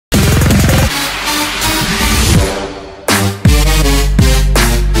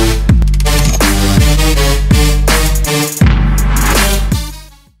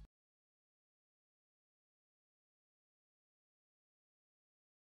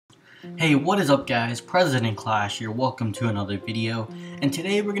Hey, what is up guys, President Clash here, welcome to another video, and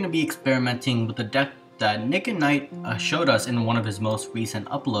today we're going to be experimenting with the deck that Nick and Knight showed us in one of his most recent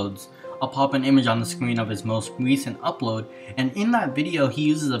uploads. I'll pop an image on the screen of his most recent upload, and in that video he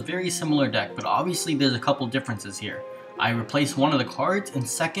uses a very similar deck, but obviously there's a couple differences here. I replaced one of the cards, and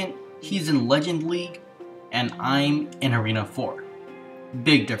second, he's in Legend League, and I'm in Arena 4.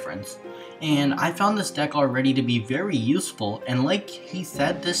 Big difference. And I found this deck already to be very useful, and like he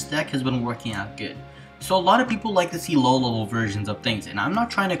said, this deck has been working out good. So a lot of people like to see low level versions of things, and I'm not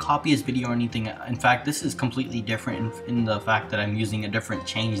trying to copy his video or anything. In fact, this is completely different in the fact that I'm using a different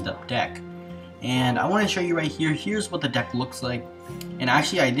changed up deck. And I want to show you right here, here's what the deck looks like. And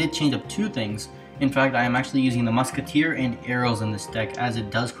actually I did change up two things. In fact, I am actually using the Musketeer and arrows in this deck, as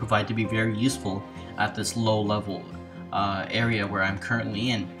it does provide to be very useful at this low level area where I'm currently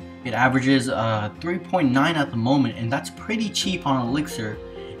in. It averages 3.9 at the moment, and that's pretty cheap on Elixir,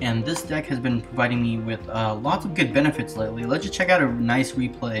 and this deck has been providing me with lots of good benefits lately. Let's just check out a nice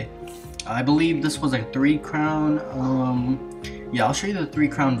replay. I believe this was a 3 crown, yeah, I'll show you the 3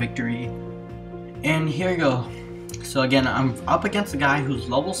 crown victory, and here you go. So again, I'm up against a guy who's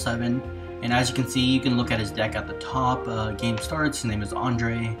level 7, and as you can see, you can look at his deck at the top. Game starts, his name is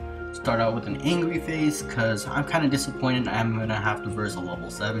Andre. Start out with an angry face, because I'm kind of disappointed I'm going to have to verse a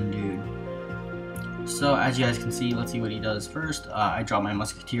level 7 dude. So as you guys can see, let's see what he does first. I drop my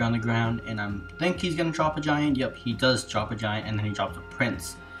Musketeer on the ground, and I think he's going to drop a giant. Yep, he does drop a giant, and then he drops a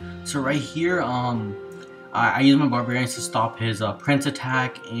Prince. So right here, I use my Barbarians to stop his Prince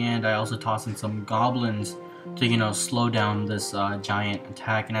attack, and I also toss in some Goblins to, you know, slow down this giant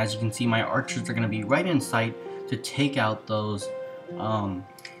attack. And as you can see, my archers are going to be right in sight to take out those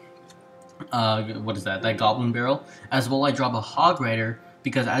what is that Goblin Barrel. As well, I drop a Hog Rider,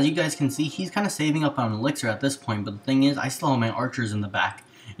 because as you guys can see, he's kind of saving up on Elixir at this point, but the thing is, I still have my archers in the back,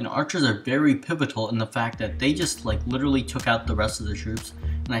 and archers are very pivotal in the fact that they just like literally took out the rest of the troops,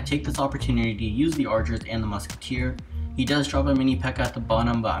 and I take this opportunity to use the archers and the Musketeer. He does drop a mini P.E.K.K.A at the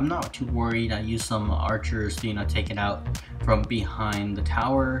bottom, but I'm not too worried. I use some archers to, you know, take it out from behind the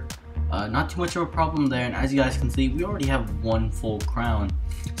tower. Not too much of a problem there, and as you guys can see, we already have one full crown,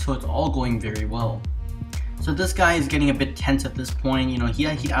 so it's all going very well. So this guy is getting a bit tense at this point. You know, I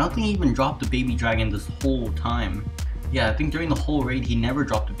don't think he even dropped the baby dragon this whole time. Yeah, I think during the whole raid he never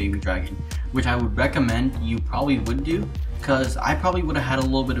dropped a baby dragon, which I would recommend you probably would do, because I probably would have had a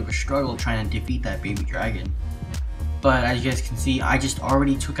little bit of a struggle trying to defeat that baby dragon. But as you guys can see, I just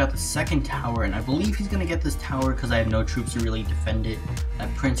already took out the second tower, and I believe he's going to get this tower because I have no troops to really defend it.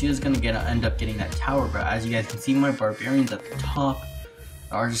 That Prince is going to end up getting that tower, but as you guys can see, my Barbarians at the top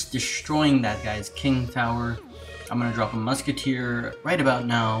are just destroying that guy's King Tower. I'm going to drop a Musketeer right about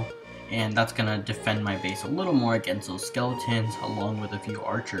now, and that's going to defend my base a little more against those skeletons, along with a few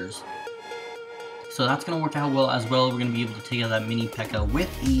archers. So that's going to work out well as well. We're going to be able to take out that mini P.E.K.K.A with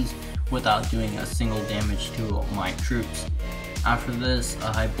ease without doing a single damage to my troops. After this,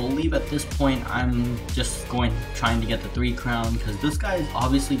 I believe at this point I'm just trying to get the 3 crown, because this guy is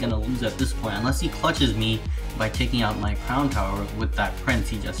obviously going to lose at this point unless he clutches me by taking out my crown tower with that Prince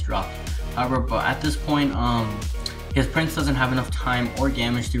he just dropped. However, but at this point, his Prince doesn't have enough time or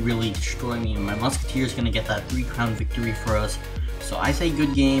damage to really destroy me, and my Musketeer is going to get that 3 crown victory for us. So I say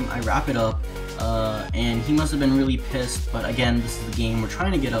good game, I wrap it up, and he must have been really pissed, but again, this is the game, we're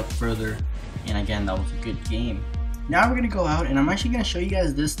trying to get up further, and again, that was a good game. Now we're going to go out, and I'm actually going to show you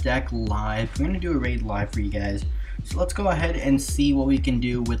guys this deck live. We're going to do a raid live for you guys, so let's go ahead and see what we can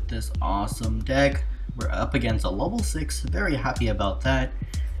do with this awesome deck. We're up against a level 6, very happy about that,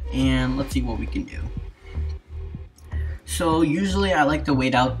 and let's see what we can do. So usually I like to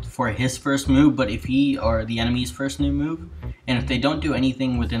wait out for his first move, but if he or the enemy's first new move, and if they don't do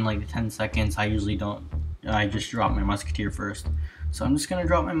anything within like 10 seconds, I usually don't. I just drop my Musketeer first. So I'm just going to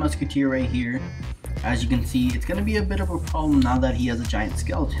drop my Musketeer right here. As you can see, it's going to be a bit of a problem now that he has a giant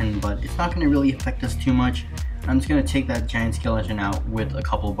skeleton, but it's not going to really affect us too much. I'm just going to take that giant skeleton out with a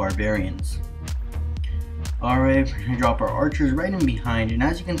couple of Barbarians. Alright, we're going to drop our archers right in behind, and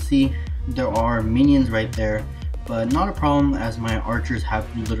as you can see, there are minions right there, but not a problem as my archers have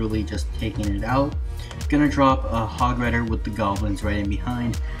literally just taken it out. Gonna drop a Hog Rider with the Goblins right in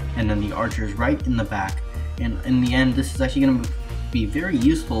behind, and then the archers right in the back. And in the end, this is actually gonna be very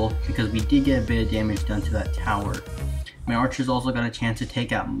useful because we did get a bit of damage done to that tower. My archers also got a chance to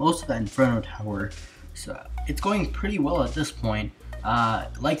take out most of that Inferno tower, so it's going pretty well at this point.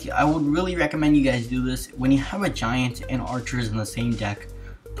 Like, I would really recommend you guys do this when you have a giant and archers in the same deck.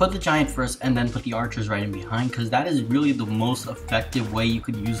 Put the giant first and then put the archers right in behind, because that is really the most effective way you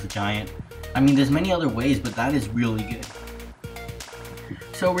could use the giant. I mean, there's many other ways, but that is really good.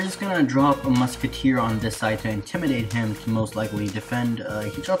 so we're just gonna drop a musketeer on this side to intimidate him to most likely defend.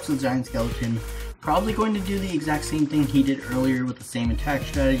 He drops the giant skeleton, probably going to do the exact same thing he did earlier with the same attack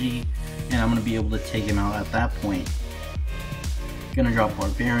strategy, and I'm gonna be able to take him out at that point. Gonna drop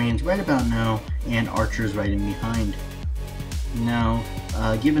barbarians right about now, and archers right in behind. Now,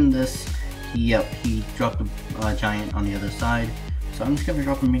 given this, he dropped a giant on the other side, so I'm just gonna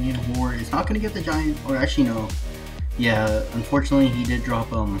drop a minion horde. It's not gonna get the giant, or actually no. Yeah, unfortunately he did drop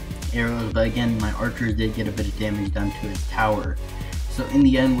arrows, but again my archers did get a bit of damage done to his tower. So in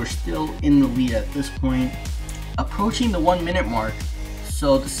the end we're still in the lead at this point, approaching the 1 minute mark.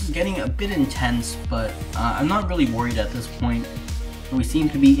 So this is getting a bit intense, but I'm not really worried at this point. We seem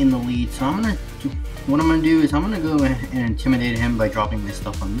to be in the lead, so what I'm gonna do is I'm gonna go and intimidate him by dropping my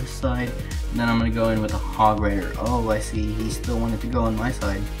stuff on this side, and then I'm gonna go in with a hog rider. Oh, I see, he still wanted to go on my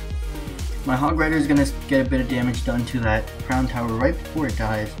side. My hog rider is gonna get a bit of damage done to that crown tower right before it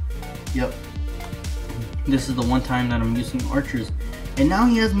dies. Yep, this is the one time that I'm using archers, and now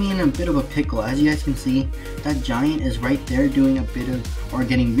he has me in a bit of a pickle. As you guys can see, that giant is right there doing a bit of, or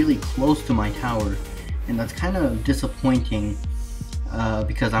getting really close to my tower, and that's kind of disappointing.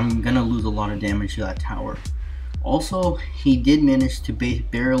 Because I'm gonna lose a lot of damage to that tower. Also, he did manage to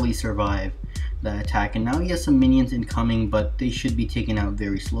barely survive that attack, and now he has some minions incoming, but they should be taken out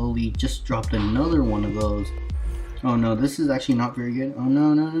very slowly. Just dropped another one of those. Oh no, this is actually not very good. Oh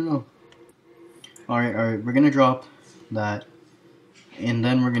no. Alright, we're gonna drop that, and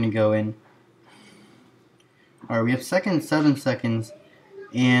then we're gonna go in. Alright, we have 7 seconds,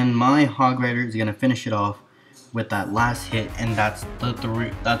 and my hog rider is gonna finish it off with that last hit, and that's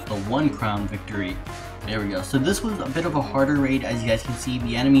the 1 crown victory. There we go. So this was a bit of a harder raid. As you guys can see,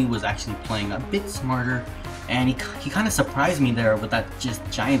 the enemy was actually playing a bit smarter, and he kind of surprised me there with that just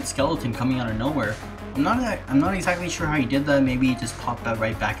giant skeleton coming out of nowhere. I'm not exactly sure how he did that. Maybe he just popped that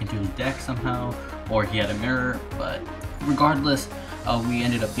right back into his deck somehow, or he had a mirror. But regardless, we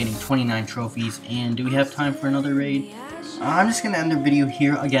ended up getting 29 trophies. And do we have time for another raid? I'm just gonna end the video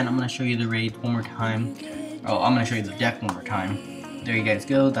here. Again, I'm gonna show you the raid one more time. Oh, I'm going to show you the deck one more time. There you guys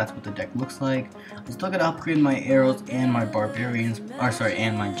go, that's what the deck looks like. I'm still going to upgrade my arrows and my barbarians,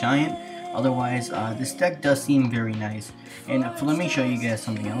 and my giant. Otherwise, this deck does seem very nice. And let me show you guys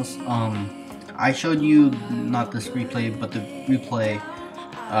something else. I showed you, not this replay, but the replay,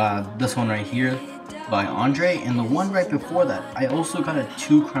 this one right here by Andre, and the one right before that, I also got a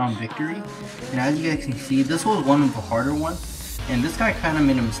 2 crown victory. And as you guys can see, this was one of the harder ones. And this guy kind of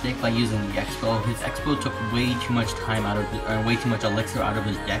made a mistake by using the expo. His expo took way too much time out of way too much elixir out of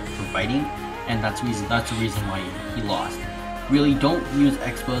his deck for fighting, and that's the reason why he lost. Really, don't use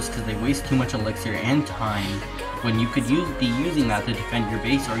expos because they waste too much elixir and time when you could be using that to defend your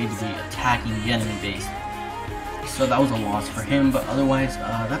base or even be attacking the enemy base. So that was a loss for him, but otherwise,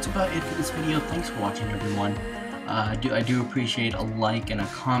 that's about it for this video. Thanks for watching, everyone. I do appreciate a like and a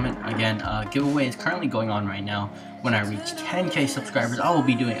comment. Again, giveaway is currently going on right now. When I reach 10k subscribers, I will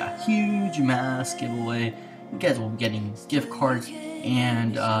be doing a huge mass giveaway. You guys will be getting gift cards,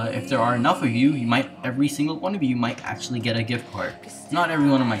 and if there are enough of you, every single one of you might actually get a gift card. Not every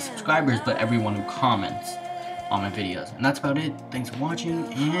one of my subscribers, but everyone who comments on my videos. And that's about it. Thanks for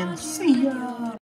watching, and see ya!